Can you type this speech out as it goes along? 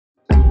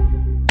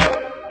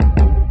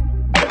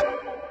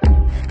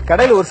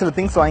கடையில ஒரு சில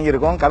திங்ஸ்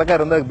வாங்கியிருக்கோம்,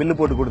 கடைக்காரர் வந்து பில்லு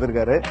போட்டு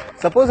கொடுத்திருக்காரு.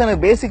 சப்போஸ்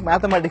எனக்கு பேசிக்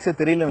மேத்தமேட்டிக்ஸ்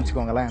தெரியலன்னு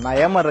வச்சுக்கோங்களேன், நான்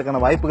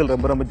ஏமாறதுக்கான வாய்ப்புகள்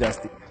ரொம்ப ரொம்ப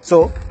ஜாஸ்தி. சோ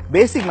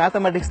பேசிக்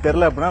மேத்தமேட்டிக்ஸ்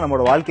தெரியல அப்படின்னா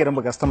நம்மளோட வாழ்க்கை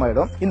ரொம்ப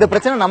கஷ்டமாயிடும். இந்த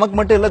பிரச்சனை நமக்கு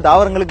மட்டும் இல்ல,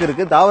 தாவரங்களுக்கு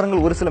இருக்கு.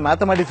 தாவரங்கள் ஒரு சில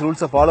மேத்தமேட்டிக்ஸ்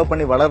ரூல்ஸை ஃபாலோ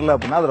பண்ணி வளரல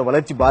அப்படின்னா அதோட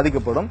வளர்ச்சி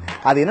பாதிக்கப்படும்.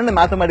 அது என்னென்ன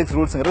மேத்தமேட்டிக்ஸ்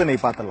ரூல்ஸ்ங்கிறத நீ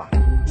பார்த்துடலாம்.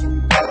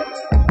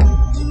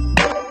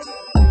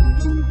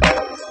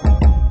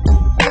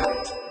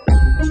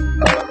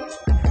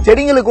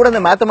 செடிங்களுக்கு கூட இந்த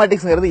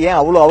மேத்தமேட்டிக்ஸ்ங்கிறது ஏன்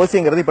அவ்வளவு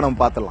அவசியங்கிறது இப்ப நம்ம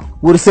பார்த்தலாம்.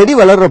 ஒரு செடி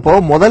வளர்றப்போ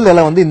முதல்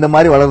இலை வந்து இந்த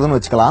மாதிரி வளருதுன்னு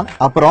வச்சுக்கலாம்.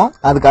 அப்புறம்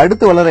அதுக்கு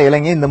அடுத்து வளர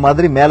இலைங்க இந்த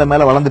மாதிரி மேல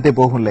மேல வளர்ந்துட்டே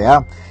போகும் இல்லையா?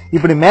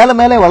 இப்படி மேல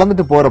மேல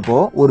வளர்ந்துட்டு போறப்போ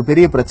ஒரு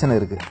பெரிய பிரச்சனை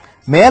இருக்கு.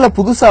 மேல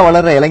புதுசா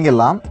வளர்ற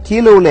இலைங்கெல்லாம்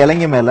கீழே உள்ள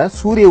இலைங்க மேல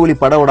சூரிய ஒளி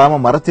பட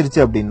விடாம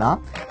மறைச்சிருச்சு அப்படின்னா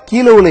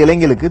கீழே உள்ள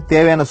இலைங்களுக்கு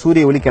தேவையான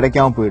சூரிய ஒளி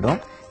கிடைக்காம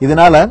போயிடும்.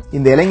 இதனால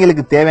இந்த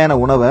இலைங்களுக்கு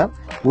தேவையான உணவை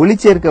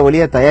ஒளிச்சேர்க்க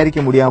வழியா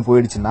தயாரிக்க முடியாம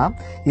போயிடுச்சுன்னா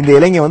இந்த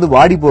இலைங்க வந்து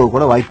வாடி போக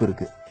கூட வாய்ப்பு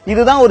இருக்கு.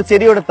 இதுதான் ஒரு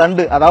செடியோட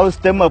தண்டு, அதாவது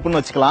ஸ்டெம் அப்படின்னு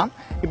வச்சுக்கலாம்.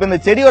 இப்ப இந்த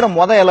செடியோட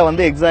முத இலை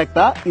வந்து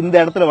எக்ஸாக்டா இந்த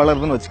இடத்துல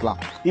வளருதுன்னு வச்சுக்கலாம்.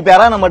 இப்ப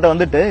யாராவது நம்மகிட்ட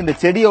வந்துட்டு இந்த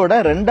செடியோட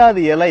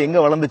ரெண்டாவது இலை எங்க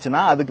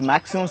வளர்ந்துச்சுன்னா அதுக்கு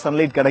மேக்ஸிமம்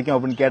சன்லைட் கிடைக்கும்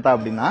அப்படின்னு கேட்டா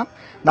அப்படின்னா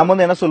நம்ம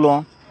வந்து என்ன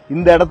சொல்லுவோம்?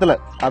 இந்த இடத்துல,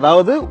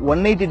 அதாவது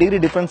 180 டிகிரி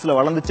டிஃபரன்ஸ்ல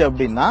வளர்ந்துச்சு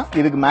அப்படின்னா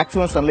இதுக்கு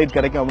மேக்ஸிமம் சன்லைட்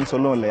கிடைக்கும் அப்படின்னு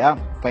சொல்லுவோம் இல்லையா?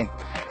 ஃபைன்.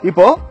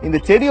 இப்போ இந்த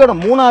செடியோட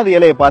மூணாவது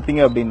இலையை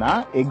பாத்தீங்க அப்படின்னா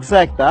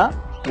எக்ஸாக்டா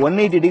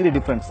 180 டிகிரி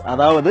டிஃபரன்ஸ்,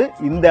 அதாவது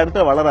இந்த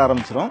இடத்துல வளர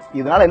ஆரம்பிச்சிடும்.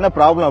 இதனால என்ன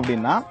ப்ராப்ளம்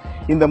அப்படின்னா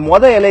இந்த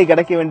மொத இலை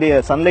கிடைக்க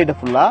வேண்டிய சன்லைட்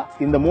ஃபுல்லா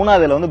இந்த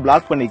மூணாவது இலை வந்து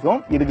பிளாக் பண்ணிக்கும்.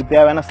 இதுக்கு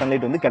தேவையான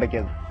சன்லைட் வந்து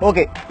கிடைக்காது.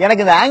 ஓகே,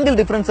 எனக்கு இந்த ஆங்கிள்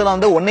டிஃபரன்ஸ் எல்லாம்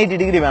வந்து 180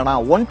 டிகிரி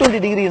வேணாம்,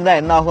 120 டிகிரி இருந்தா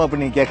என்ன ஆகும்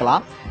அப்படின்னு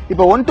கேட்கலாம்.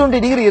 இப்போ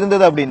 120 டிகிரி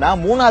இருந்தது அப்படின்னா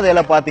மூணாவது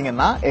இலை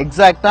பாத்தீங்கன்னா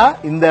எக்ஸாக்டா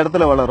இந்த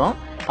இடத்துல வளரும்.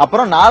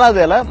 அப்புறம் நாலாவது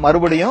இலை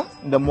மறுபடியும்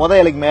இந்த மொத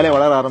இலைக்கு மேலே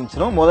வளர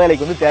ஆரம்பிச்சிடும். மொத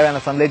இலைக்கு வந்து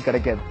தேவையான சன்லைட்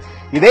கிடைக்காது.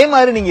 இதே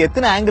மாதிரி நீங்க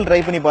எத்தனை ஆங்கிள் ட்ரை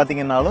பண்ணி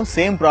பாத்தீங்கன்னாலும்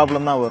சேம்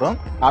ப்ராப்ளம் தான் வரும்.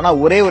 ஆனா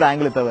ஒரே ஒரு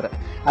ஆங்கிள் தவிர.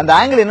 அந்த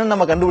ஆங்கிள் என்னன்னு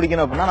நம்ம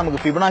கண்டுபிடிக்கணும் அப்படின்னா நமக்கு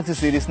ஃபிபனாச்சி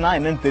சீரிஸ்னா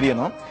என்னன்னு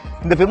தெரியணும்.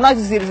 இந்த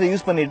ஃபிபனாச்சி சீரிஸை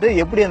யூஸ் பண்ணிட்டு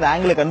எப்படி அந்த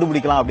ஆங்கிளை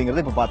கண்டுபிடிக்கலாம்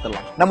அப்படிங்கறத இப்ப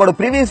பாத்துடலாம். நம்மளோட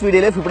ப்ரீவியஸ்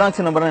வீடியோல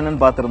ஃபிபனாச்சி நம்பர்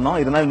என்னன்னு பாத்திருந்தோம்.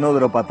 இதனால இன்னொரு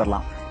தடவை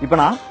பாத்திரலாம். இப்ப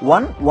நான்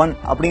 1 1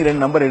 அப்படிங்கிற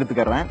ரெண்டு நம்பர்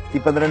எடுத்துக்கிறேன்.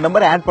 இப்ப இந்த ரெண்டு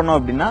நம்பர் ஆட் பண்ணோம்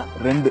அப்படின்னா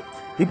 2.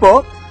 இப்போ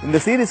இந்த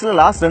சீரிஸ்ல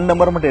லாஸ்ட் ரெண்டு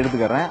நம்பர் மட்டும்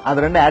எடுத்துக்கிறேன்.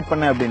 அது ரெண்டு ஆட்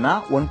பண்ணேன் அப்படின்னா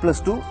 1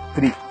 + 2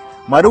 3.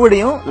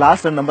 மறுபடியும்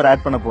லாஸ்ட் ரெண்டு நம்பர்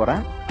ஆட் பண்ண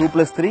போறேன். 2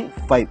 + 3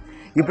 5.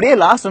 இப்படியே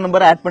லாஸ்ட்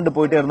நம்பர் ஆட் பண்ணிட்டு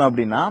போயிட்டே இருந்தோம்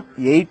அப்படின்னா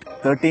 8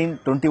 13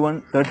 21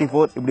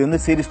 34 இப்படி வந்து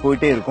சீரிஸ்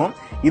போயிட்டே இருக்கும்.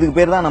 இதுக்கு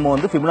பேர் தான் நம்ம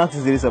வந்து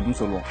ஃபிபனாச்சி சீரிஸ் அப்படின்னு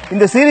சொல்லுவோம்.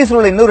 இந்த சீரிஸ்ல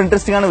உள்ள இன்னொரு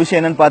இன்ட்ரெஸ்டிங்கான விஷயம்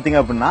என்னன்னு பாத்தீங்க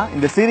அப்படின்னா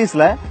இந்த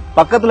சீரிஸ்ல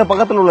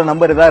பக்கத்துல உள்ள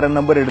நம்பர் ஏதாவது ரெண்டு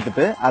நம்பர்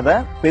எடுத்துட்டு அதை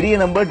பெரிய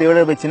நம்பர்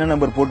டிவைடட் பை சின்ன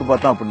நம்பர் போட்டு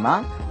பார்த்தோம் அப்படின்னா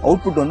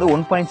அவுட்புட் வந்து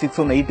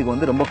 1.618க்கு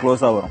வந்து ரொம்ப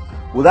க்ளோஸா வரும்.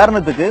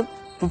 உதாரணத்துக்கு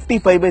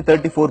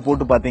 55/34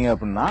 போட்டு பாத்தீங்க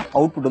அப்படின்னா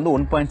அவுட்புட் வந்து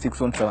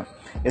 1.617.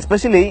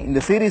 எஸ்பெஷலி இந்த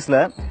சீரிஸ்ல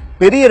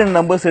பெரிய ரெண்டு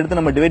நம்பர்ஸ் எடுத்து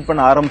நம்ம டிவைட்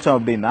பண்ண ஆரம்பிச்சோம்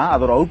அப்படின்னா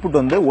அதோட அவுட்புட்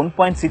வந்து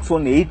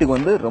 1.618க்கு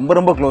வந்து ரொம்ப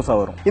ரொம்ப க்ளோஸா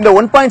வரும். இந்த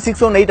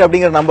 1.618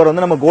 அப்படிங்கிற நம்பர்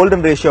வந்து நம்ம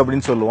கோல்டன் ரேஷியோ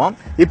அப்படின்னு சொல்லுவோம்.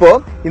 இப்போ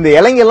இந்த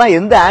இலைங்க எல்லாம்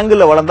எந்த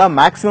ஆங்கிள் வளர்ந்தா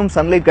மேக்ஸிமம்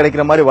சன்லைட்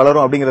கிடைக்கிற மாதிரி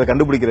வளரும் அப்படிங்கறத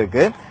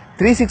கண்டுபிடிக்கிறதுக்கு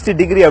 360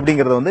 டிகிரி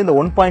அப்படிங்கறத வந்து இந்த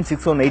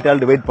 1.618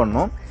 ஆல் டிவைட்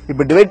பண்ணோம்.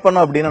 இப்ப டிவைட்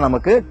பண்ணோம் அப்படின்னா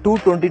நமக்கு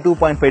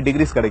 222.5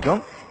 டிகிரிஸ் கிடைக்கும்.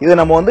 இதை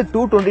நம்ம வந்து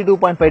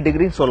 222.5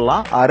 டிகிரிஸ்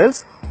சொல்லலாம்,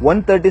 ஆர்எல்ஸ்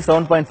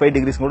 137.5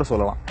 டிகிரிஸ் கூட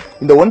சொல்லலாம்.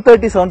 இந்த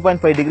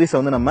 137.5 டிகிரிஸ்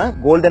வந்து நம்ம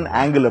கோல்டன்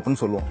ஆங்கிள்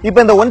அப்படின்னு சொல்லுவோம். இப்போ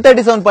இந்த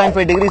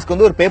 137.5 டிகிரிஸ்க்கு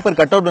வந்து ஒரு பேப்பர்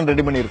கட் அவுட்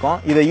ரெடி பண்ணிருக்கோம்.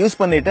 இதை யூஸ்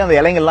பண்ணிட்டு அந்த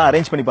இலைங்கெல்லாம்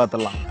அரேஞ்ச் பண்ணி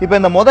பார்த்துடலாம். இப்போ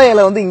இந்த முத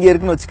இலை வந்து இங்க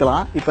இருக்குன்னு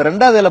வச்சுக்கலாம். இப்போ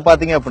ரெண்டாவது இலை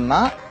பாத்தீங்க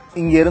அப்படின்னா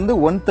இங்க இருந்து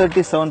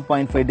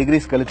 137.5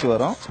 டிகிரிஸ் கழிச்சு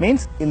வரும்.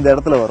 மீன்ஸ் இந்த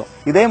இடத்துல வரும்.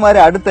 இதே மாதிரி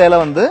அடுத்த இலை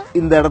வந்து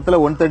இந்த இடத்துல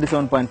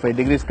 137.5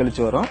 டிகிரிஸ்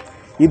கழிச்சு வரும்.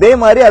 இதே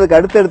மாதிரி அதுக்கு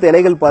அடுத்தடுத்த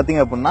இலைகள் பாத்தீங்க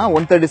அப்படின்னா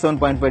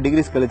 137.5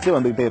 டிகிரிஸ் கழிச்சு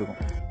வந்துகிட்டே இருக்கும்.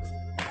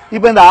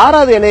 இப்ப இந்த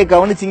ஆறாவது இலையை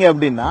கவனிச்சீங்க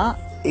அப்படின்னா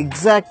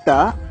எக்ஸாக்டா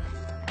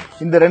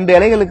இந்த ரெண்டு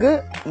இலைகளுக்கு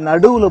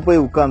நடுவுல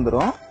போய்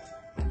உட்கார்ந்துரும்.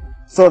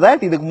 சோ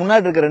தட் இதுக்கு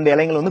முன்னாடி இருக்க ரெண்டு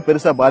இலைகள் வந்து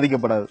பெருசா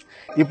பாதிக்கப்படாது.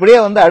 இப்படியே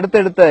வந்து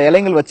அடுத்தடுத்த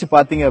இலைகள் வச்சு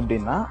பாத்தீங்க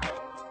அப்படின்னா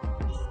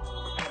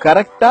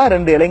கரெக்டா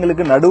ரெண்டு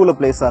இலைங்களுக்கு நடுவுல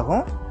பிளேஸ்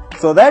ஆகும்.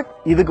 சோ தட்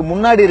இதுக்கு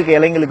முன்னாடி இருக்க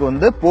இலைங்களுக்கு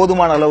வந்து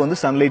போதுமான அளவு வந்து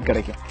சன்லைட்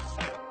கிடைக்கும்.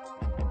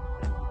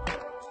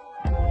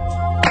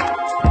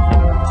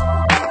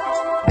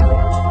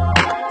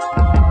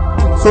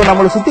 சோ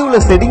நம்மள சுத்தி உள்ள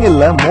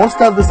செடிகள்ல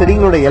மோஸ்ட் ஆஃப் த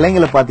செடிகளோட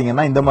இலைங்களை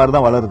பாத்தீங்கன்னா இந்த மாதிரி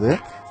தான் வளருது.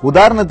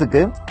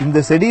 உதாரணத்துக்கு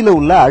இந்த செடியில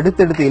உள்ள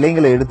அடுத்தடுத்த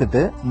இலைங்களை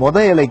எடுத்துட்டு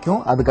மொத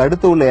இலைக்கும் அதுக்கு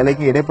அடுத்து உள்ள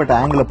இலைக்கும் இடைப்பட்ட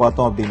ஆங்கிளை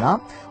பார்த்தோம் அப்படின்னா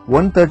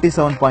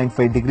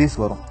 137.5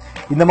 டிகிரிஸ் வரும்.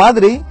 இந்த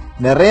மாதிரி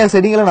நிறைய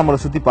செடிகளை நம்மள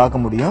சுத்தி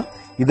பார்க்க முடியும்.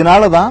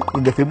 இதனாலதான்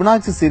இந்த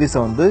ஃபிபனாச்சி சீரிஸை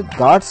வந்து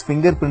காட்ஸ்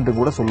ஃபிங்கர் பிரிண்ட்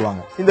கூட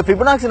சொல்லுவாங்க. இந்த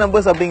ஃபிபனாச்சி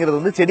நம்பர்ஸ் அப்படிங்கிறது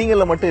வந்து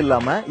செடிகள்ல மட்டும்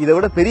இல்லாம இதை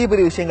விட பெரிய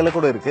பெரிய விஷயங்கள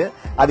கூட இருக்கு.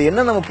 அது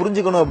என்ன நம்ம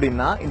புரிஞ்சுக்கணும்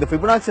அப்படின்னா இந்த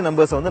ஃபிபனாச்சி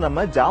நம்பர்ஸ் வந்து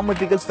நம்ம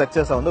ஜியோமெட்ரிக்கல்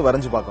ஸ்ட்ரக்சர்ஸை வந்து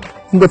வரைஞ்சு பார்க்கணும்.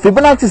 இந்த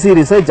ஃபிபனாச்சி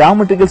சீரிஸை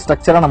ஜியோமெட்ரிக்கல்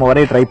ஸ்ட்ரக்சரா நம்ம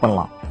வரைய ட்ரை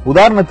பண்ணலாம்.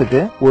 உதாரணத்துக்கு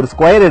ஒரு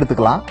ஸ்கொயர்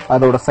எடுத்துக்கலாம்,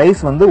 அதோட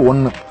சைஸ் வந்து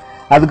 1.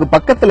 அதுக்கு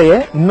பக்கத்திலேயே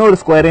இன்னொரு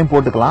ஸ்கொயரையும்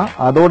போட்டுக்கலாம்,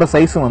 அதோட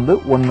சைஸ் வந்து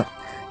 1.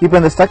 இப்ப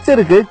இந்த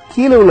ஸ்ட்ரக்சருக்கு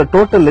கீழே உள்ள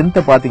டோட்டல்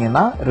லென்த்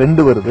பாத்தீங்கன்னா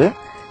 2 வருது.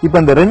 இப்ப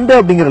இந்த 2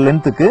 அப்படிங்கிற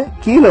லென்த்துக்கு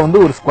கீழே வந்து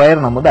ஒரு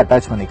ஸ்கொயர் நம்ம வந்து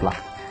அட்டாச் பண்ணிக்கலாம்.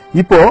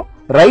 இப்போ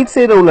ரைட்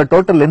சைடுல உள்ள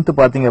டோட்டல் லென்த்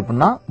பாத்தீங்க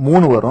அப்படின்னா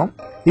 3 வரும்.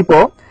 இப்போ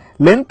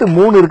லென்த்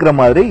 3 இருக்கிற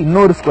மாதிரி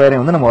இன்னொரு ஸ்கொயரை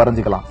வந்து நம்ம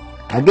வரைஞ்சுக்கலாம்.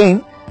 அகைன்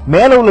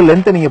மேல உள்ள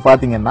லென்த் நீங்க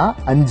பாத்தீங்கன்னா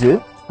 5,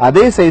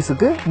 அதே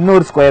சைஸுக்கு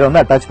இன்னொரு ஸ்கொயர்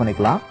வந்து அட்டாச்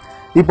பண்ணிக்கலாம்.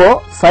 இப்போ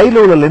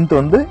சைடுல உள்ள லென்த்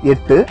வந்து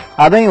 8,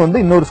 அதையும்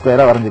வந்து இன்னொரு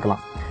ஸ்கொயரா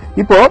வரைஞ்சுக்கலாம்.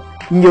 இப்போ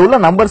இங்க உள்ள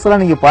நம்பர்ஸ்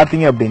எல்லாம் நீங்க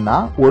பாத்தீங்க அப்படின்னா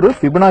ஒரு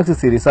ஃபிபனாக்சி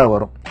சீரிஸா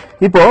வரும்.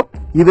 இப்போ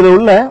இதுல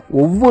உள்ள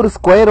ஒவ்வொரு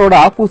ஸ்கொயரோட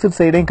ஆப்போசிட்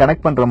சைடையும்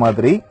கனெக்ட் பண்ற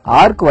மாதிரி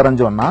ஆர்க்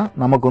வரைஞ்சோம்னா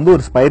நமக்கு வந்து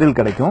ஒரு ஸ்பைரல்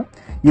கிடைக்கும்.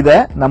 இத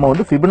நம்ம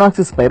வந்து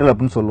ஃபிபனாக்சி ஸ்பைரல்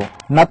அப்படின்னு சொல்லுவோம்.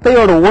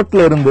 நத்தையோட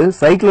ஓட்ல இருந்து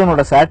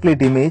சைக்ளோனோட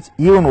சேட்டலைட் இமேஜ்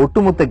ஈவன்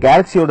ஒட்டுமொத்த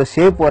கேலக்சியோட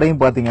ஷேப் வரையும்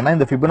பாத்தீங்கன்னா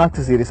இந்த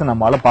ஃபிபனாக்சி சீரிஸை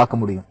நம்மளால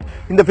பார்க்க முடியும்.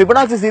 இந்த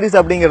ஃபிபனாக்சி சீரிஸ்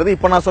அப்படிங்கிறது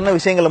இப்ப நான் சொன்ன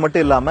விஷயங்களை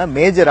மட்டும் இல்லாம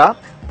மேஜரா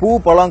பூ,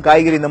 பழம்,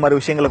 காய்கறி இந்த மாதிரி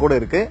விஷயங்கள கூட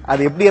இருக்கு.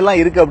 அது எப்படி எல்லாம்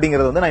இருக்கு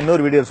அப்படிங்கறது வந்து நான்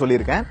இன்னொரு வீடியோ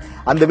சொல்லியிருக்கேன்.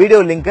 அந்த வீடியோ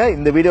லிங்கை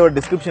இந்த வீடியோ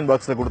டிஸ்கிரிப்ஷன்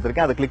பாக்ஸ்ல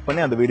கொடுத்திருக்கேன். அதை கிளிக்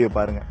பண்ணி அந்த வீடியோ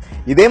பாருங்க.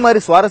 இதே மாதிரி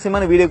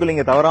சுவாரஸ்யமான வீடியோக்கள்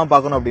நீங்க தவறாம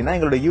பார்க்கணும் அப்படின்னா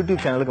எங்களோட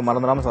யூடியூப் சேனலுக்கு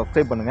மறந்துடாம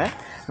சப்ஸ்கிரைப் பண்ணுங்க.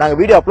 நாங்க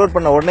வீடியோ அப்லோட்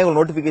பண்ண உடனே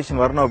உங்களுக்கு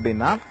நோட்டிபிகேஷன் வரணும்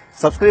அப்படின்னா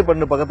சப்ஸ்கிரைப்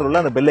பண்ண பக்கத்துல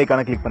உள்ள அந்த பெல்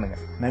ஐகானை கிளிக் பண்ணுங்க.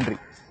 நன்றி.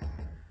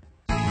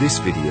 This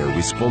video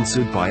is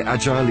sponsored by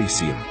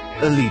agilisium,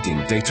 a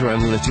leading data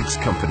analytics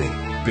company.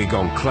 Big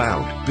on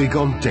cloud, big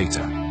on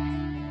data.